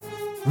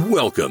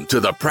Welcome to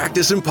the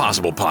Practice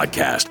Impossible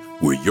podcast,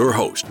 where your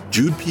host,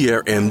 Jude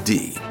Pierre,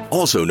 MD,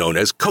 also known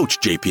as Coach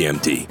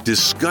JPMD,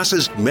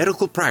 discusses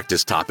medical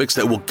practice topics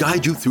that will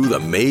guide you through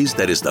the maze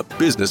that is the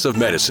business of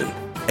medicine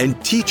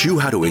and teach you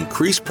how to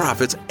increase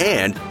profits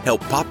and help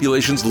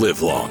populations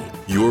live long.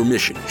 Your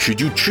mission, should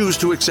you choose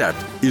to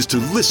accept, is to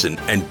listen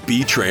and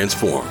be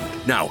transformed.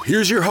 Now,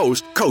 here's your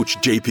host, Coach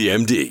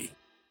JPMD.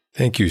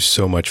 Thank you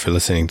so much for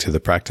listening to the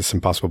Practice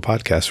Impossible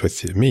podcast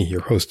with me,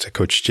 your host,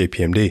 Coach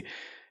JPMD.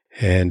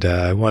 And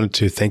I wanted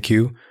to thank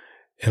you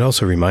and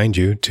also remind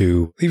you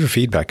to leave a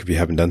feedback if you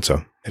haven't done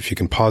so. If you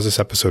can pause this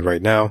episode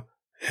right now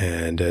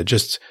and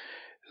just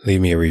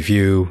leave me a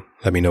review,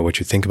 let me know what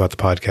you think about the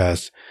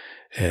podcast,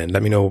 and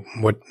let me know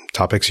what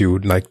topics you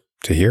would like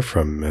to hear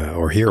from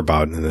or hear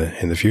about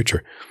in the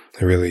future.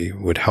 It really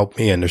would help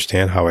me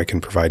understand how I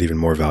can provide even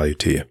more value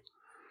to you.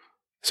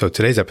 So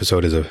today's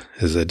episode is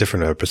a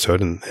different episode,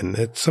 and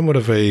it's somewhat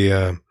of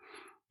a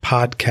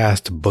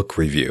podcast book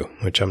review,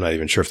 which I'm not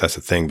even sure if that's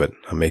a thing, but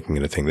I'm making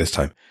it a thing this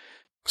time.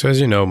 So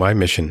as you know, my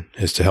mission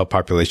is to help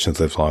populations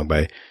live long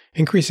by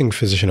increasing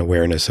physician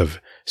awareness of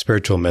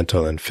spiritual,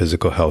 mental, and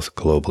physical health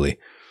globally.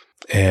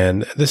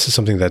 And this is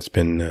something that's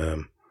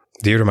been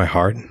dear to my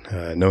heart,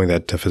 knowing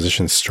that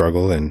physicians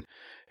struggle, and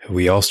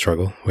we all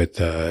struggle with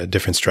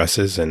different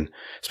stresses, and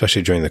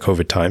especially during the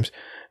COVID times.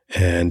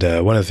 And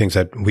one of the things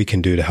that we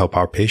can do to help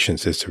our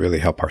patients is to really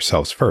help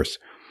ourselves first.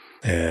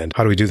 And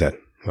how do we do that?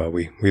 Well,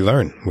 we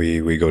learn.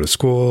 We go to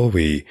school,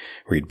 we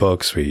read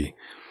books, we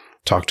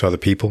talk to other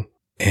people,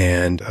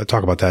 and I'll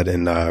talk about that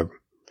in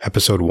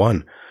episode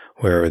 1,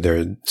 where there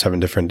are 7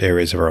 different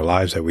areas of our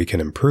lives that we can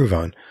improve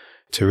on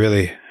to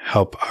really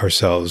help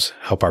ourselves,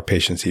 help our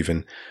patients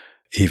even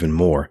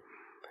more.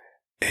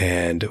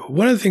 And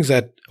one of the things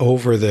that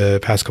over the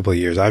past couple of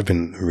years I've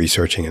been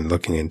researching and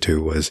looking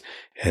into is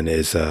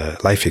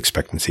life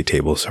expectancy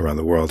tables around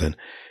the world. And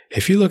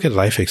if you look at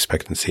life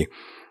expectancy,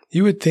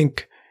 you would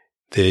think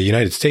the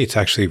United States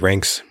actually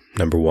ranks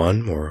number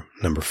 1 or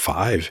number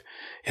 5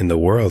 in the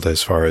world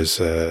as far as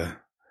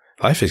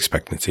life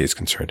expectancy is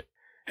concerned.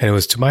 And it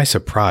was to my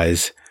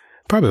surprise,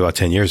 probably about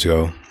 10 years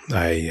ago,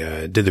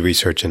 I did the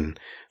research and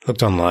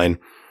looked online.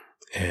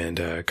 And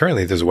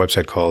currently there's a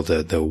website called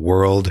the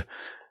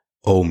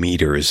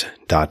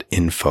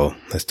worldometers.info.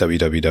 That's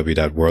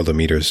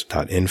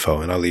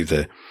www.worldometers.info. And I'll leave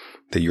the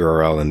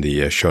URL in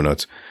the show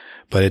notes.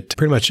 But it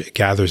pretty much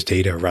gathers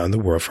data around the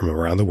world, from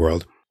around the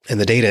world. And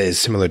the data is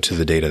similar to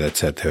the data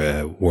that's at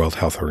the World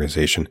Health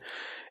Organization.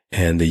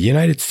 And the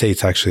United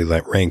States actually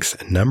ranks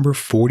number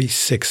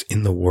 46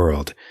 in the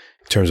world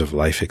in terms of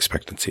life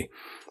expectancy.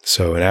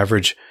 So an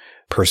average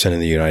person in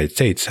the United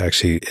States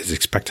actually is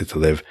expected to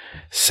live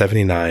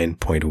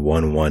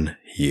 79.11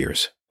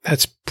 years.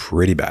 That's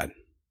pretty bad.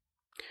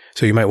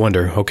 So you might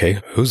wonder,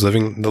 okay, who's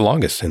living the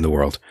longest in the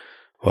world?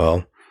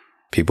 Well,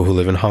 people who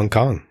live in Hong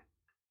Kong,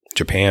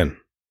 Japan,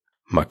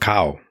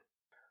 Macau.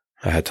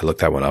 I had to look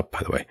that one up,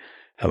 by the way.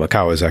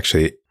 Macau is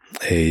actually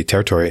a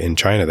territory in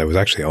China that was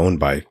actually owned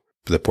by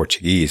the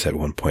Portuguese at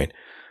one point.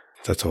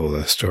 That's a whole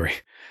other story.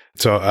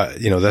 So,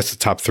 that's the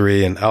top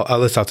 3, and I'll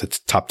list out the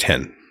top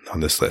 10 on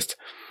this list.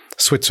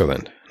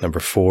 Switzerland, number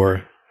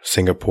 4,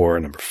 Singapore,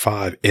 number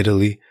 5,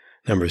 Italy,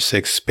 number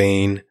 6,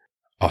 Spain,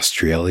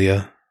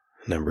 Australia,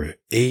 number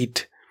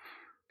 8,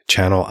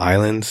 Channel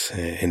Islands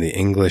in the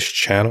English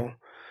Channel,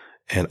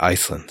 and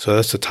Iceland. So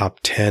that's the top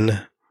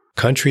 10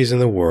 countries in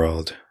the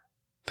world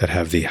that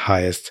have the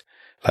highest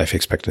life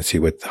expectancy,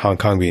 with Hong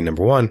Kong being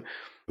number 1,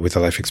 with a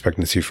life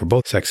expectancy for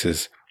both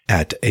sexes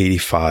at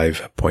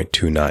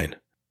 85.29.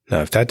 Now,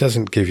 if that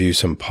doesn't give you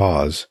some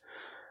pause,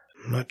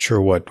 I'm not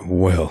sure what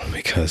will,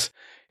 because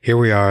here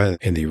we are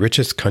in the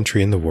richest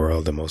country in the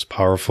world, the most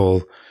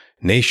powerful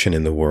nation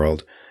in the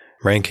world,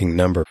 ranking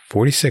number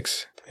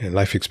 46 in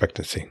life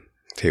expectancy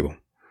table.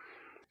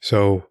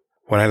 So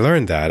when I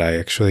learned that, I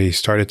actually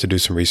started to do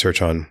some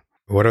research on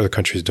what are the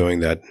countries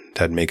doing that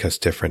make us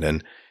different,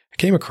 and I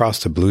came across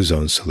the Blue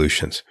Zone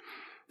Solutions,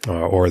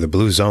 or the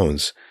Blue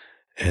Zones.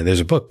 And there's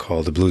a book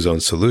called The Blue Zone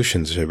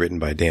Solutions written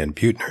by Dan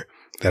Buettner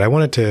that I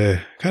wanted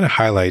to kind of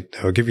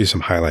highlight, or give you some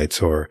highlights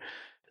or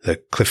the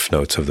cliff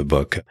notes of the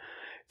book.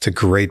 It's a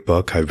great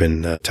book. I've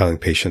been telling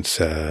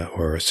patients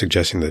or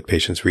suggesting that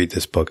patients read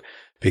this book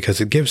because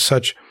it gives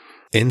such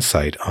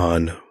insight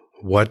on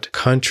what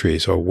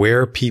countries or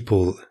where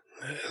people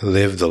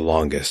live the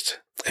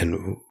longest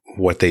and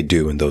what they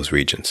do in those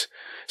regions.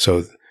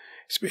 So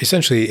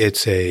essentially,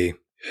 it's a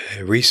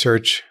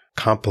research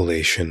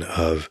compilation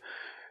of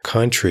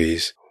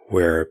countries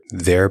where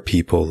their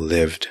people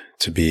lived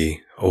to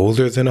be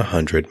older than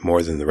 100,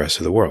 more than the rest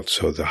of the world.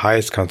 So the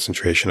highest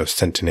concentration of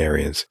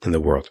centenarians in the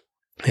world.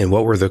 And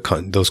what were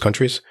those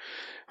countries?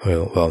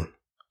 Well,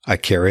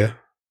 Icaria,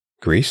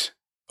 Greece,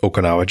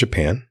 Okinawa,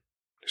 Japan,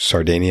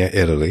 Sardinia,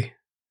 Italy,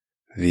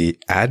 the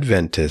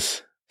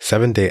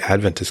Seventh-day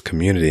Adventist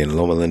community in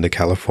Loma Linda,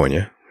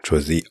 California, which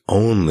was the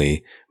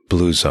only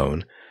blue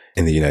zone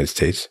in the United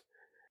States,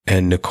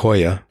 and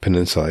Nicoya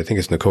Peninsula. I think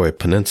it's Nicoya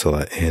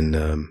Peninsula in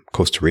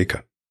Costa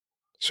Rica.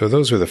 So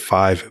those are the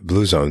 5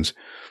 blue zones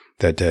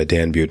that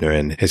Dan Buettner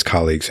and his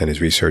colleagues and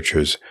his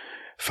researchers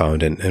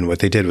found. And what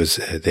they did was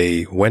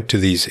they went to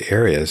these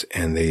areas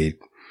and they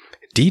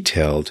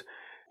detailed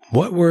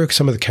what were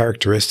some of the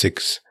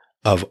characteristics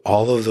of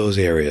all of those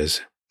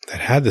areas that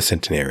had the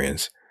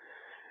centenarians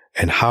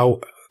and how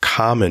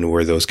common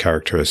were those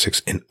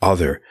characteristics in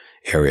other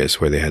areas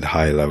where they had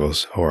high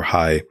levels or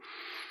high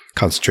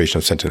concentration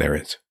of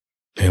centenarians.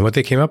 And what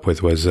they came up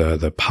with was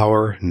the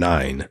Power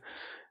 9,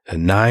 the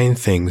 9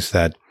 things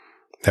that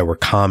were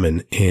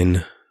common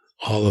in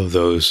all of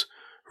those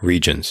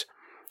regions.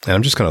 And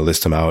I'm just going to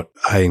list them out.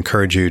 I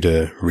encourage you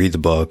to read the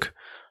book.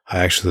 I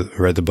actually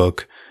read the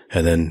book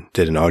and then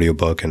did an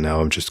audiobook, and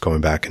now I'm just going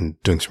back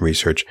and doing some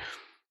research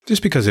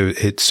just because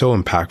it's so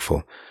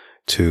impactful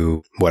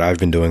to what I've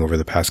been doing over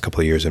the past couple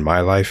of years in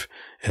my life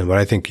and what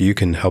I think you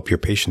can help your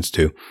patients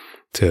do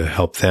to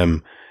help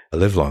them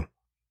live long.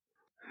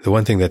 The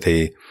one thing that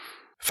they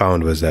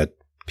found was that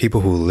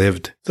people who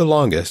lived the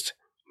longest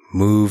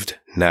moved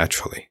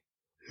naturally,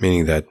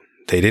 meaning that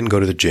they didn't go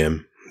to the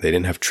gym, they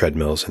didn't have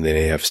treadmills, and they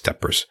didn't have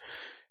steppers.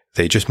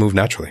 They just moved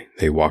naturally.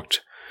 They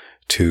walked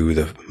to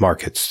the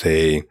markets.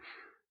 They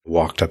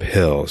walked up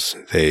hills.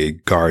 They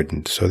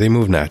gardened. So they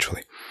moved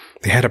naturally.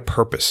 They had a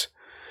purpose.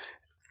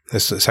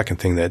 This is the second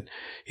thing that,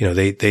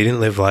 they didn't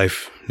live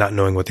life not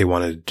knowing what they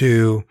wanted to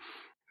do.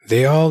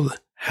 They all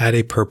had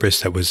a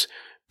purpose that was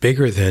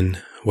bigger than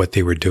what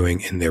they were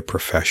doing in their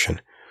profession.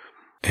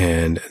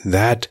 And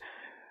that,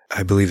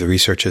 I believe the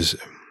researchers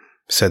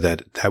said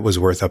that was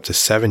worth up to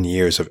 7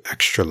 years of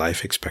extra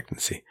life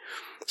expectancy.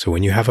 So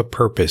when you have a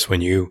purpose,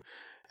 when you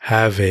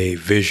have a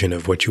vision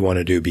of what you want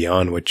to do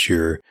beyond what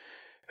your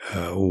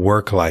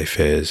work life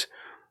is,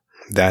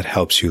 that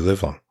helps you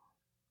live long.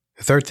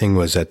 The third thing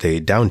was that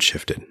they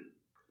downshifted.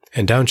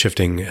 And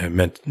downshifting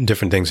meant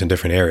different things in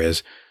different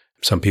areas.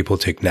 Some people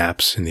take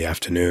naps in the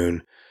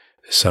afternoon.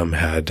 Some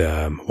had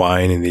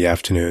wine in the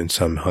afternoon.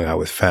 Some hung out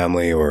with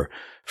family or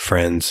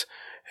friends.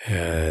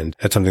 And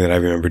that's something that I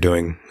remember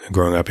doing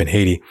growing up in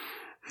Haiti,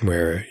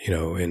 where,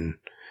 in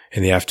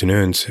the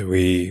afternoons,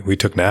 we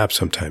took naps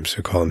sometimes.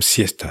 We call them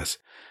siestas.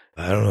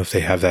 I don't know if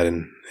they have that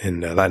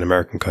in Latin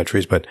American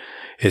countries, but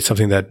it's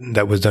something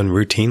that was done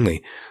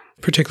routinely,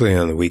 particularly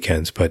on the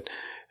weekends. But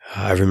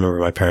I remember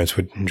my parents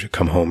would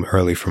come home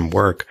early from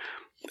work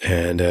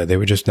and they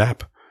would just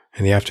nap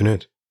in the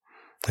afternoons.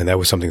 And that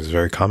was something that's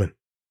very common.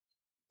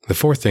 The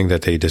fourth thing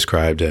that they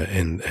described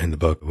in the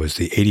book was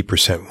the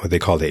 80%, what they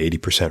call the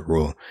 80%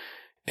 rule.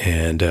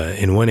 And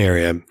in one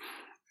area,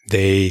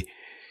 they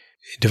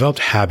developed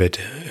habit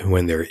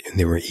when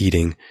they were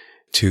eating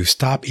to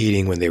stop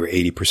eating when they were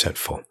 80%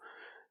 full.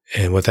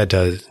 And what that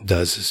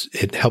does is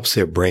it helps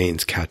their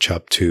brains catch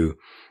up to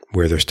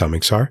where their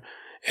stomachs are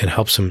and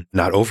helps them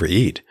not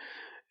overeat.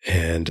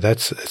 And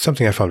that's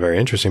something I found very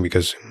interesting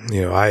because,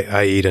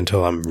 I eat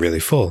until I'm really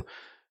full.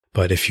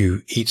 But if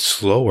you eat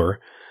slower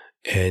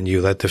and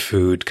you let the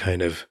food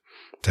kind of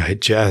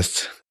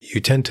digest,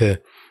 you tend to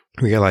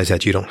realize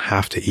that you don't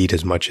have to eat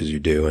as much as you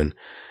do.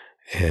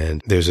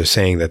 And there's a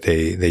saying that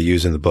they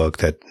use in the book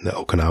that the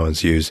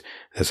Okinawans use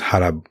as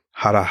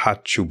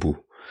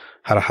harahachubu.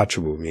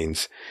 Harahachubu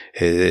means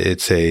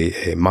it's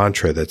a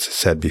mantra that's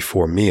said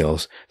before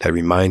meals that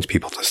reminds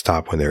people to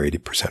stop when they're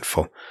 80%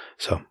 full.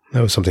 So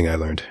that was something I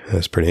learned.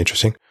 That's pretty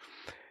interesting.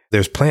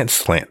 There's plant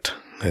slant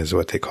is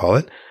what they call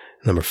it.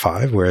 Number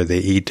 5, where they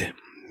eat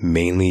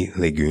mainly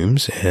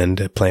legumes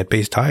and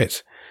plant-based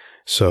diets.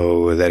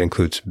 So that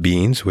includes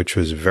beans, which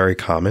was very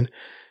common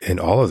in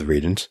all of the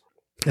regions,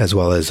 as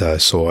well as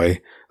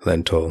soy,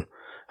 lentil.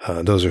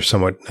 Those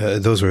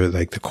were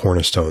like the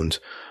cornerstones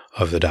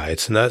of the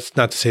diets. And that's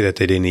not to say that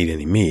they didn't eat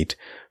any meat,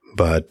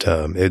 but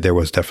there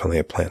was definitely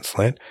a plant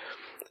slant.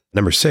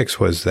 Number 6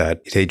 was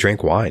that they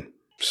drank wine.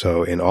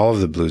 So in all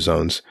of the blue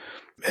zones,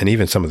 and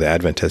even some of the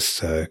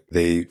Adventists,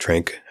 they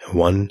drank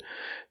 1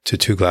 to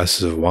 2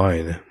 glasses of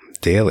wine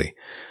daily.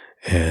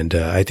 And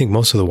I think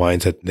most of the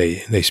wines that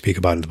they speak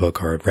about in the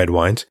book are red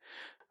wines,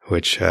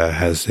 which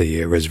has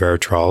the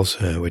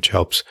resveratrols, which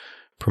helps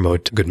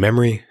promote good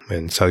memory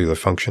and cellular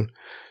function.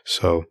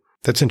 So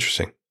that's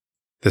interesting.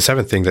 The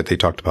 7th thing that they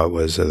talked about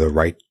was the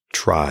right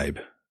tribe.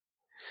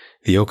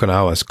 The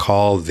Okinawas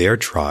call their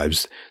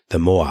tribes the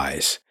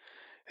Moais,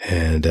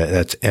 and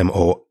that's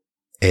Moais.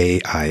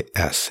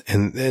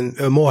 And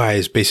a Moai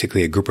is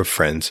basically a group of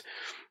friends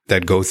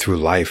that go through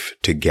life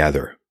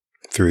together,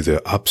 through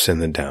the ups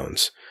and the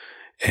downs.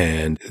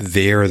 And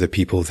they're the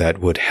people that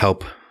would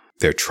help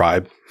their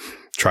tribe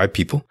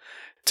people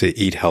to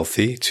eat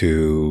healthy,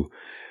 to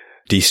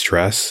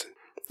de-stress,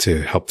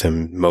 to help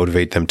them,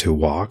 motivate them to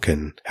walk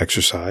and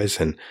exercise.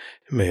 And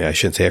I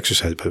shouldn't say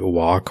exercise, but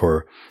walk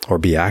or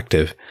be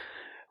active.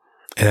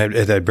 And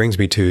that brings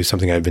me to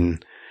something I've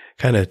been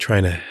kind of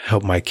trying to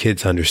help my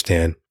kids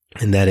understand.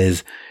 And that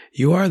is,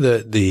 you are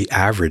the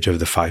average of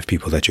the 5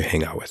 people that you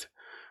hang out with.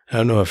 I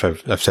don't know if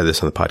I've said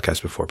this on the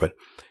podcast before, but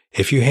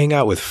if you hang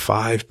out with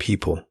 5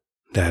 people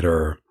that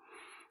are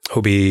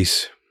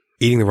obese,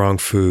 eating the wrong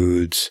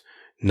foods,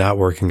 not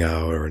working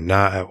out,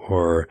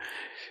 or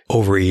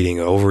overeating,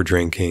 over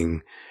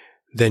drinking,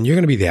 then you're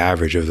going to be the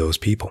average of those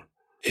people.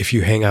 if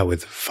you hang out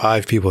with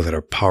 5 people that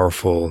are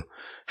powerful,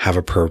 have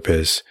a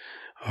purpose,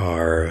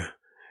 are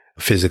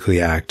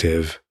physically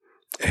active,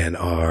 and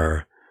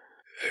are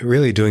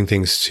really doing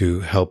things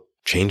to help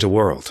change the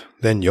world,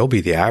 then you'll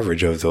be the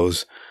average of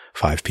those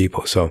 5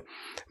 people. So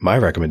my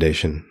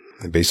recommendation,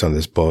 based on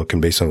this book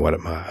and based on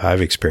what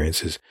I've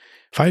experienced, is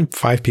find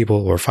 5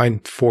 people or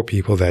find 4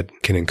 people that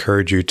can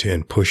encourage you to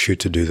and push you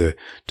to do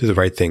the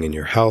right thing in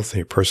your health, in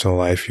your personal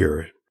life,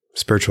 your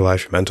spiritual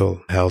life, your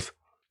mental health.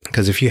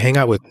 Because if you hang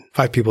out with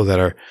 5 people that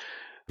are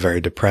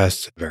very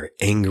depressed, very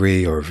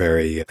angry, or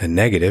very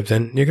negative,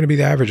 then you're going to be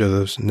the average of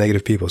those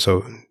negative people.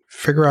 So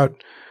figure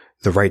out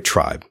the right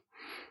tribe,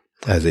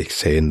 as they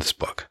say in this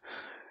book.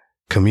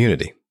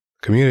 Community.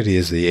 Community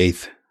is the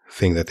 8th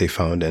thing that they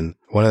found. And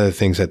one of the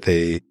things that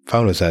they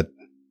found was that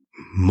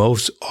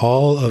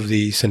all of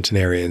the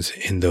centenarians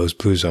in those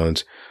blue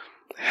zones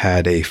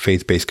had a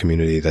faith-based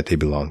community that they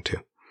belonged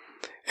to.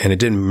 And it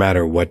didn't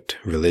matter what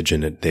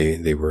religion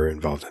they were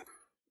involved in.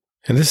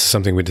 And this is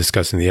something we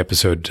discussed in the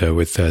episode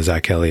with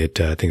Zach Elliott.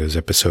 I think it was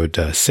episode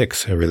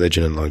 6,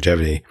 Religion and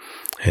Longevity,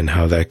 and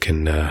how that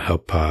can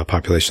help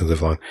populations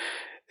live long.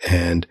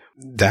 And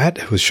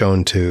that was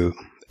shown to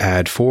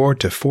add 4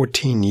 to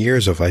 14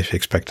 years of life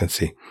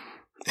expectancy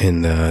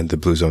in the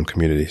Blue Zone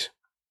communities.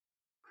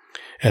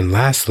 And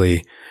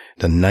lastly,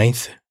 the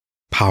 9th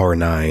Power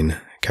 9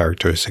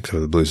 characteristic of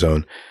the Blue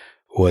Zone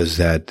was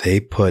that they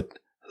put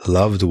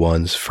loved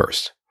ones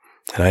first.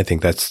 And I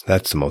think that's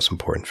the most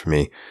important for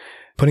me.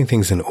 Putting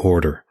things in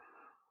order.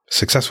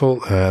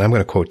 Successful, and I'm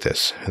going to quote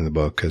this in the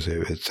book because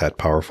it's that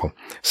powerful.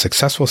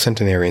 Successful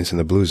centenarians in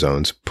the Blue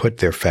Zones put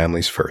their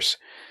families first.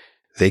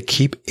 They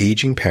keep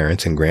aging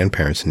parents and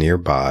grandparents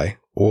nearby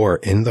or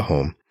in the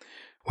home,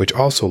 which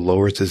also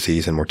lowers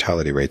disease and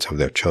mortality rates of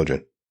their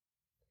children.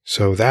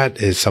 So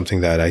that is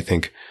something that I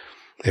think,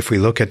 if we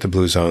look at the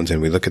Blue Zones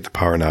and we look at the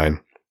Power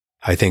 9,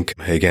 I think,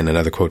 again,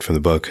 another quote from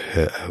the book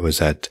was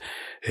that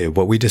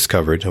what we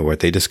discovered, or what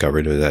they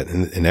discovered, was that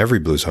in every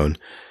Blue Zone,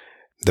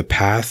 the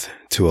path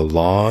to a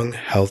long,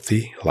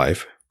 healthy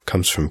life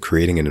comes from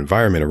creating an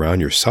environment around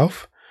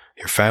yourself,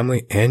 your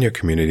family, and your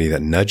community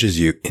that nudges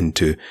you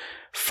into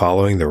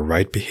following the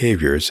right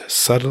behaviors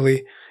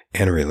subtly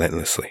and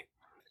relentlessly,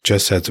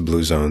 just as the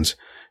Blue Zones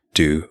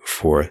do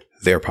for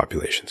their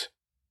populations.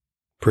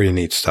 Pretty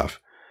neat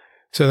stuff.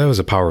 So that was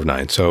the Power of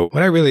 9. So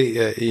what I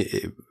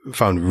really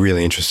found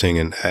really interesting,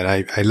 and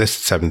I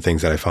listed 7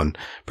 things that I found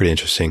pretty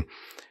interesting,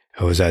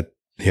 was that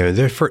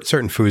there are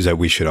certain foods that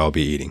we should all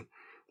be eating.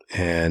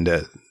 And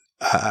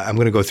I'm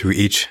going to go through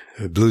each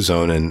Blue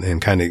Zone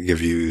and kind of give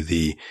you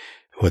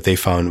what they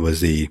found was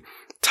the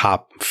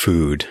top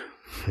food,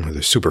 or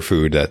the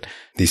superfood that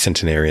these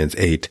centenarians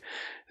ate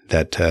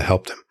that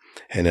helped them.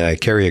 And in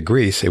Ikaria,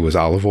 Greece, it was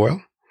olive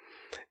oil.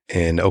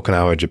 In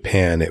Okinawa,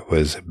 Japan, it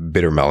was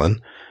bitter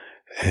melon.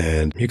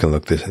 And you can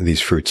look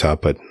these fruits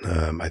up, but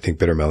I think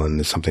bitter melon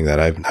is something that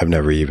I've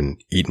never even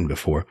eaten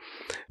before.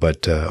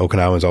 But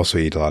Okinawans also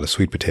eat a lot of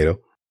sweet potato.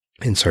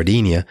 In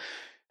Sardinia,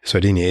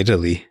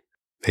 Italy,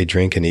 they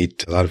drink and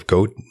eat a lot of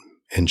goat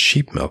and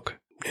sheep milk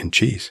and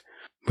cheese,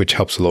 which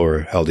helps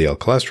lower LDL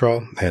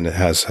cholesterol, and it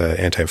has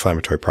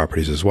anti-inflammatory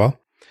properties as well.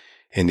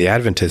 In the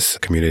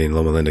Adventist community in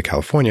Loma Linda,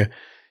 California,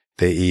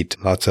 they eat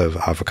lots of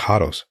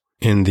avocados.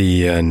 In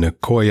the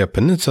Nicoya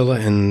Peninsula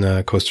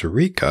in Costa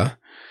Rica,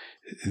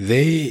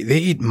 they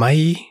eat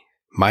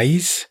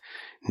maíz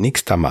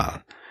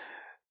nixtamal.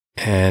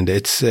 And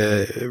it's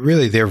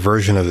really their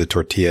version of the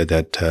tortilla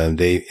that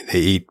they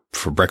eat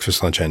for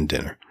breakfast, lunch, and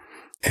dinner.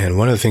 And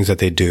one of the things that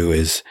they do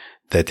is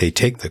that they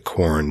take the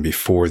corn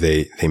before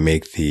they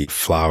make the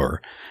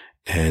flour,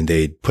 and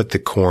they put the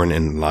corn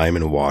in lime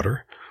and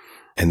water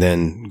and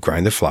then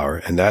grind the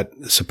flour. And that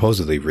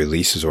supposedly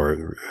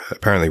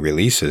apparently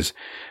releases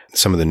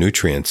some of the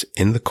nutrients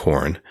in the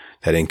corn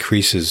that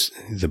increases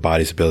the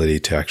body's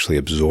ability to actually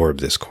absorb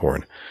this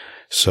corn.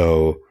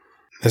 So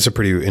that's a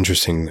pretty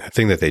interesting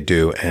thing that they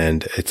do.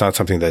 And it's not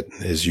something that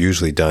is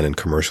usually done in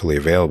commercially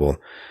available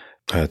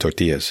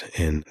tortillas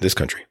in this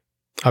country.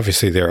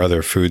 Obviously, there are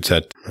other foods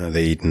that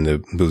they eat in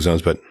the Blue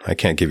Zones, but I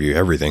can't give you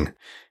everything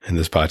in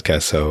this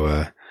podcast,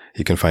 so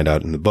you can find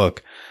out in the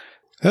book.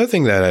 The other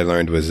thing that I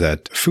learned was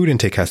that food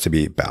intake has to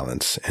be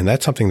balanced, and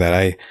that's something that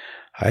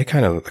I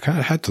kind of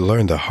had to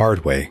learn the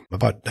hard way.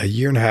 About 1.5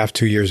 years,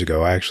 2 years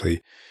ago, I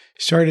actually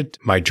started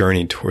my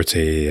journey towards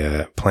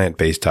a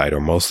plant-based diet,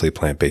 or mostly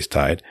plant-based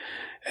diet,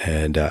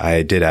 and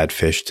I did add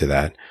fish to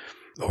that,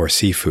 or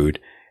seafood.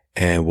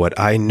 And what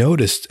I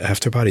noticed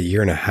after about 1.5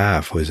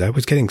 years was I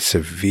was getting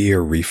severe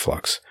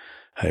reflux,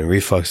 and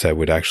reflux that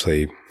would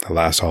actually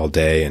last all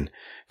day and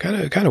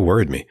kind of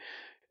worried me.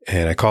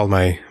 And I called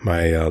my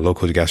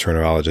local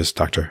gastroenterologist,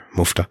 Dr.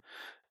 Mufta,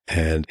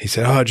 and he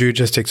said, "Oh, Jude,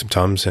 just take some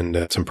Tums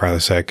and some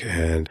Prilosec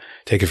and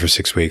take it for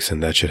 6 weeks,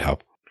 and that should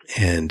help."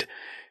 And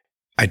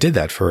I did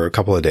that for a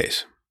couple of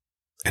days,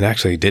 and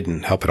actually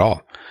didn't help at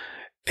all.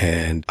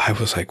 And I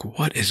was like,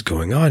 what is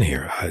going on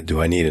here?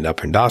 Do I need an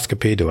upper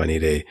endoscopy? Do I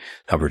need a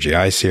upper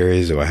GI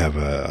series? Do I have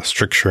a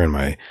stricture in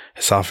my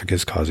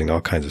esophagus causing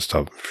all kinds of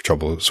stuff,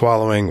 trouble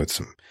swallowing with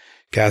some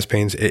gas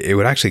pains. It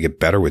would actually get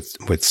better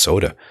with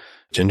soda,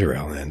 ginger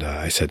ale. And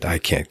I said, I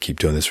can't keep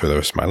doing this for the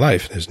rest of my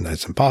life.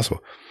 That's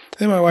impossible.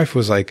 Then my wife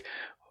was like,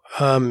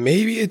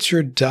 maybe it's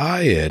your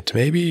diet.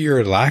 Maybe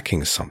you're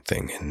lacking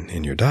something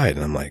in your diet.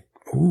 And I'm like,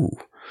 ooh,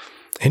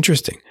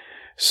 interesting.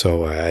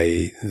 So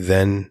I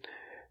then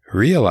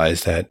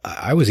realized that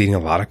I was eating a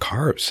lot of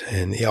carbs.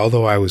 And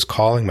although I was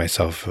calling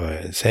myself,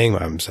 saying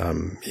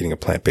I'm eating a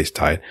plant-based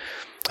diet,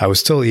 I was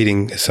still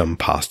eating some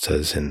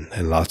pastas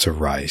and lots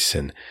of rice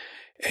and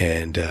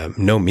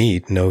no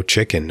meat, no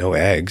chicken, no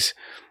eggs.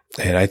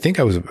 And I think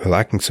I was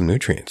lacking some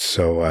nutrients.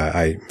 So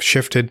I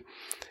shifted,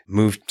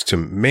 moved to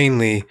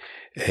mainly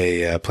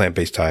a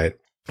plant-based diet,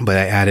 but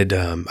I added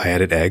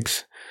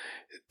eggs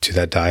to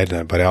that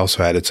diet. But I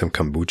also added some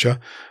kombucha,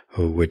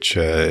 which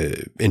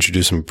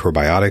introduced some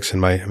probiotics in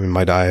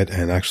my diet,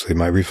 and actually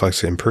my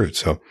reflux improved.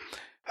 So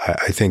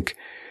I think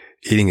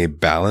eating a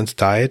balanced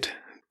diet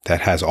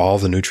that has all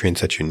the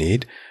nutrients that you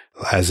need,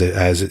 as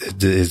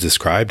it is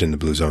described in the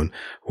Blue Zone,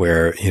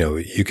 where,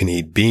 you can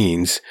eat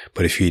beans,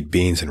 but if you eat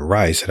beans and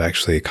rice, it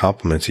actually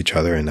complements each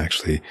other and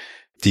actually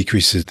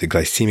decreases the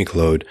glycemic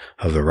load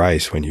of the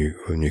rice when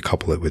you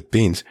couple it with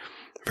beans.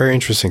 Very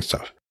interesting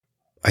stuff.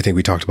 I think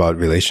we talked about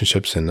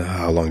relationships and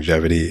how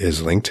longevity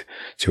is linked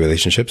to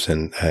relationships.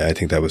 And I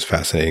think that was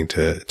fascinating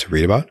to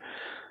read about.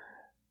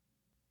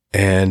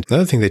 And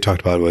another thing they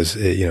talked about was,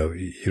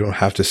 you don't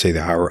have to say the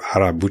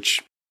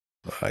harabuchi.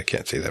 I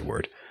can't say that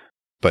word,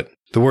 but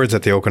the words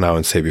that the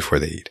Okinawans say before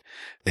they eat.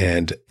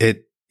 And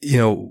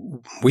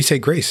we say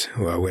grace.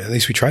 Well, at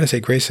least we try to say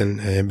grace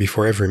and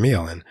before every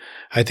meal. And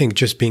I think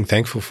just being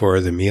thankful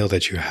for the meal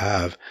that you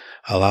have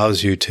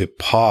allows you to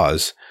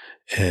pause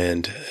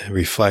and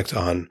reflect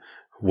on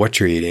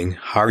what you're eating,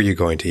 how are you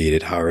going to eat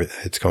it, how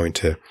it's going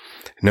to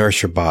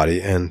nourish your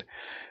body. And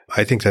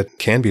I think that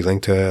can be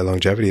linked to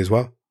longevity as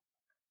well.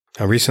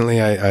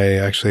 Recently, I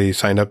actually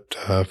signed up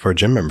for a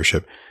gym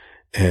membership.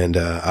 And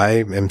I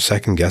am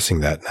second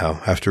guessing that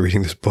now after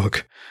reading this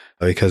book,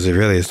 because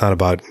it's not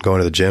about going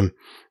to the gym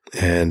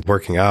and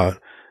working out.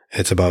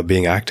 It's about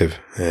being active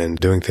and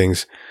doing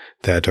things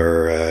that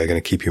are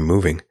going to keep you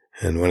moving.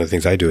 And one of the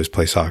things I do is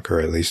play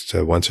soccer at least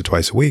once or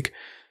twice a week.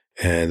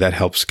 And that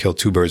helps kill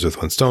two birds with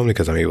one stone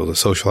because I'm able to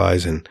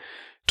socialize and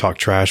talk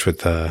trash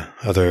with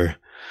other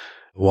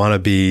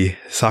wannabe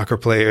soccer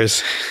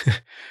players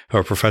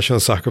or professional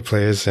soccer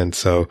players. And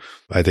so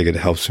I think it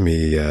helps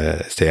me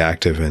stay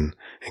active and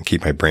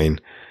keep my brain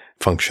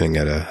functioning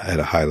at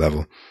a high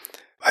level.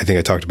 I think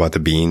I talked about the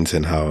beans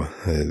and how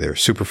they're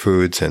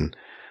superfoods, and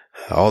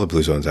all the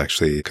Blue Zones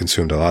actually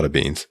consumed a lot of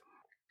beans.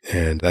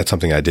 And that's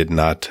something I did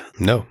not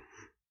know.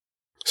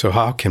 So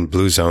how can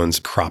Blue Zones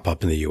crop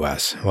up in the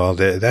U.S.? Well,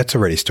 that's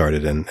already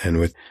started. And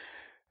with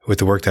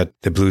the work that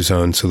the Blue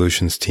Zone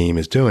Solutions team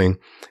is doing,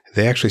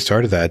 they actually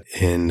started that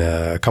in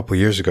a couple of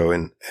years ago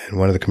in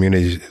one of the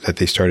communities that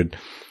they started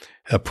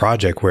a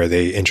project where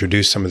they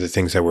introduced some of the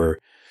things that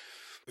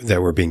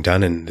were being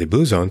done in the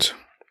Blue Zones.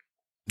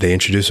 They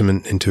introduced them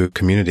into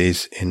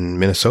communities in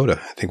Minnesota.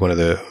 I think one of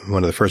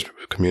the first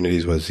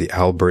communities was the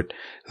Albert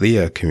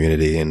Lea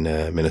community in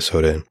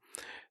Minnesota,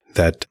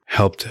 that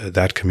helped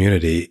that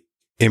community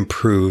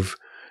improve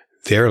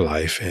their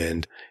life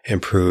and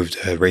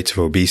improved rates of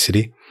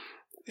obesity,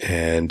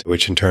 and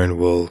which in turn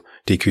will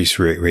decrease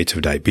rates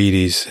of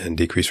diabetes and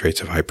decrease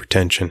rates of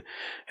hypertension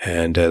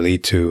and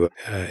lead to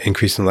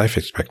increase in life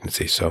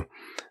expectancy. So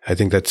I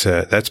think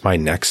that's my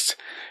next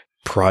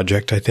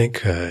project. I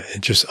think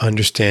just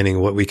understanding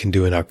what we can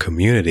do in our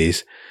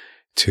communities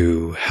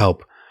to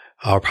help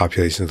our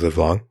populations live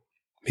long,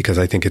 because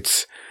I think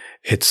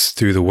it's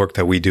through the work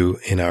that we do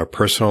in our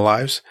personal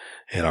lives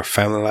and our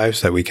family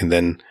lives that we can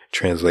then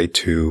translate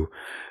to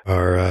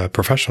our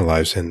professional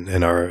lives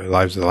and our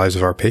lives, the lives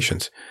of our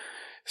patients.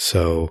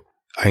 So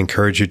I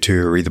encourage you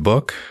to read the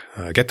book,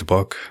 get the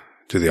book,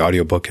 do the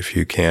audiobook if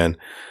you can.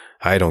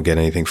 I don't get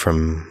anything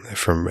from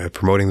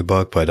promoting the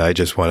book, but I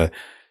just wanted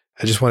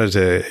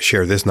to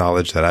share this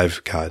knowledge that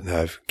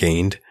I've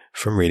gained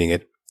from reading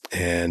it.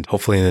 And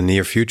hopefully in the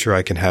near future,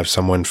 I can have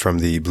someone from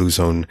the Blue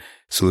Zone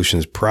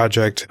Solutions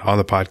Project on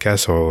the podcast,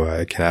 so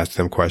I can ask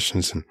them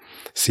questions and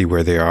see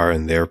where they are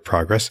in their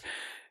progress.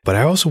 But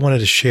I also wanted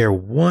to share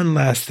one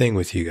last thing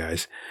with you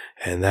guys,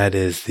 and that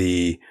is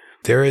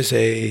there is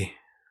a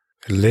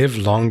Live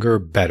Longer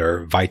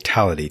Better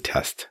Vitality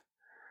Test.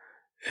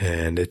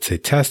 And it's a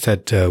test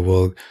that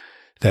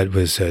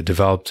was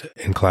developed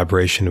in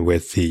collaboration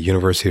with the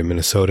University of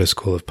Minnesota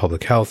School of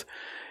Public Health.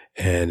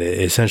 And it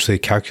essentially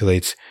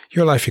calculates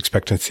your life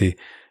expectancy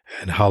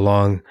and how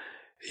long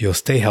you'll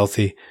stay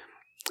healthy,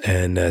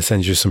 and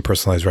sends you some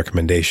personalized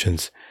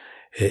recommendations.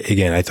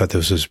 Again, I thought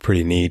this was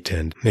pretty neat,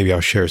 and maybe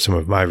I'll share some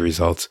of my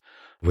results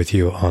with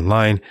you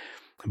online.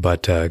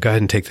 But go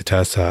ahead and take the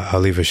test.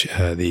 I'll leave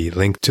the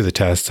link to the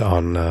test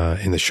on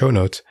in the show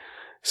notes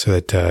so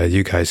that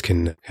you guys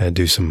can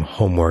do some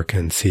homework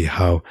and see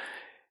how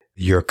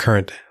your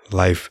current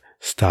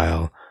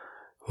lifestyle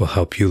will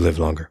help you live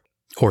longer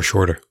or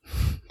shorter.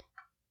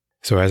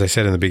 So as I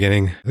said in the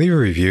beginning, leave a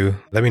review.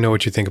 Let me know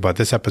what you think about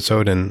this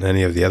episode and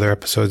any of the other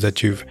episodes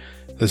that you've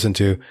listened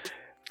to.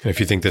 And if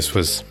you think this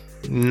was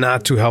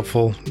not too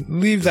helpful,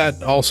 leave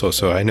that also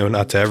so I know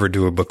not to ever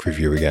do a book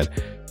review again.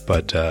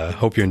 But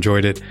hope you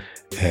enjoyed it.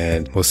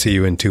 And we'll see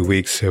you in 2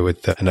 weeks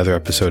with another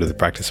episode of the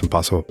Practice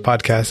Impossible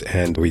podcast.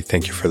 And we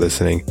thank you for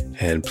listening.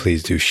 And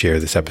please do share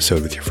this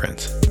episode with your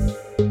friends.